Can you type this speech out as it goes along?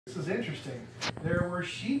This is interesting. There were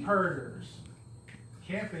sheep herders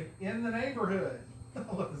camping in the neighborhood. I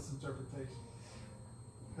love this interpretation.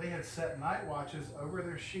 They had set night watches over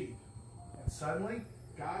their sheep, and suddenly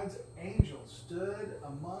God's angel stood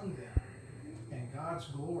among them, and God's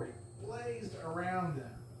glory blazed around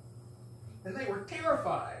them. And they were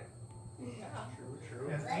terrified. Yeah, true.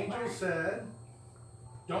 And the angel said,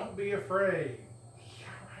 "Don't be afraid.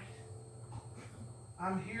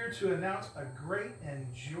 I'm here to announce a great and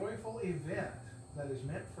joyful event that is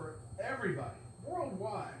meant for everybody,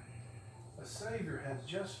 worldwide. A Savior has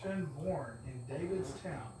just been born in David's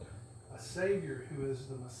town, a Savior who is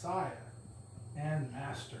the Messiah and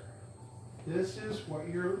Master. This is what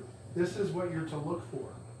you're to look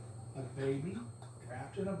for: a baby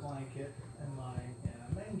wrapped in a blanket and lying in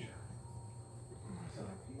a manger." So,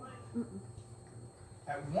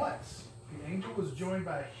 at once, the angel was joined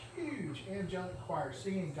by a huge angelic choir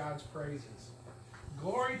singing God's praises.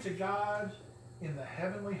 "Glory to God in the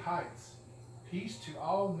heavenly heights. Peace to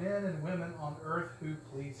all men and women on earth who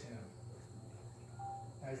please him."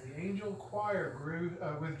 As the angel choir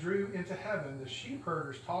withdrew into heaven, the sheep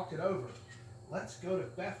herders talked it over. "Let's go to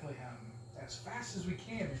Bethlehem as fast as we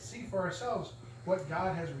can and see for ourselves what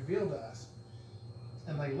God has revealed to us."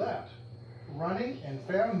 And they left, running, and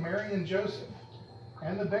found Mary and Joseph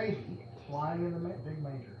and the baby lying in the big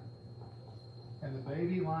manger. And the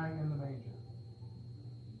baby lying in the manger.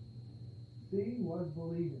 She was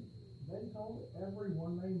believing. They told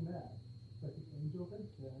everyone they met that the angel had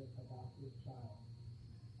said about this child.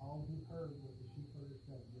 All who heard what the sheepherder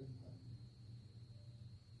said were impressed.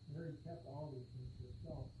 Mary kept all these things to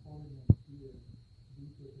herself, holding them dear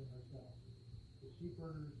deep within herself. The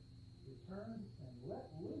sheepherders returned and let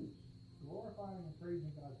loose, glorifying and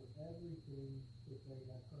praising God for everything that they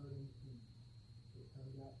had heard and seen. It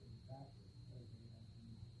turned out exactly as they had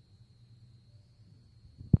seen.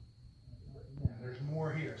 Yeah, there's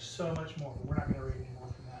more here, so much more, but we're not going to read any more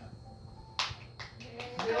from that.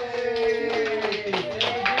 Yay!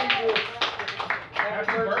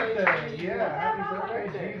 Happy birthday! Yeah, happy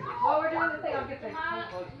birthday, Jesus. While we're doing the thing, I'll get the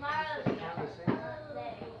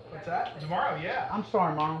What's that? Tomorrow, yeah. I'm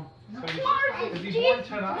sorry, Mom. So is he born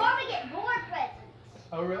tonight? Tomorrow we get more presents.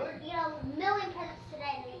 Oh, really? We get a million presents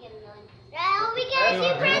today, and then we get a million. Now we get a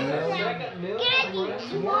few presents now.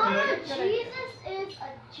 Tomorrow, Jesus is a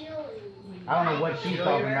Jillian. I don't know what she's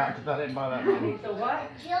talking about because I didn't buy that many. So what?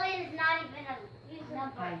 Jillian is not even a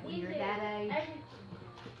number. You're that age.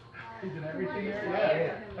 He's in everything there?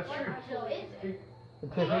 Yeah, that's true.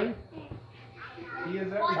 Tiffany? He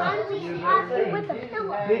is Well, everything. He I'm is happy everything. with the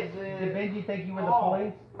pillow. Did Benji think you were the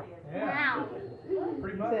police? Yeah, Wow.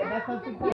 pretty He much. said, that's something.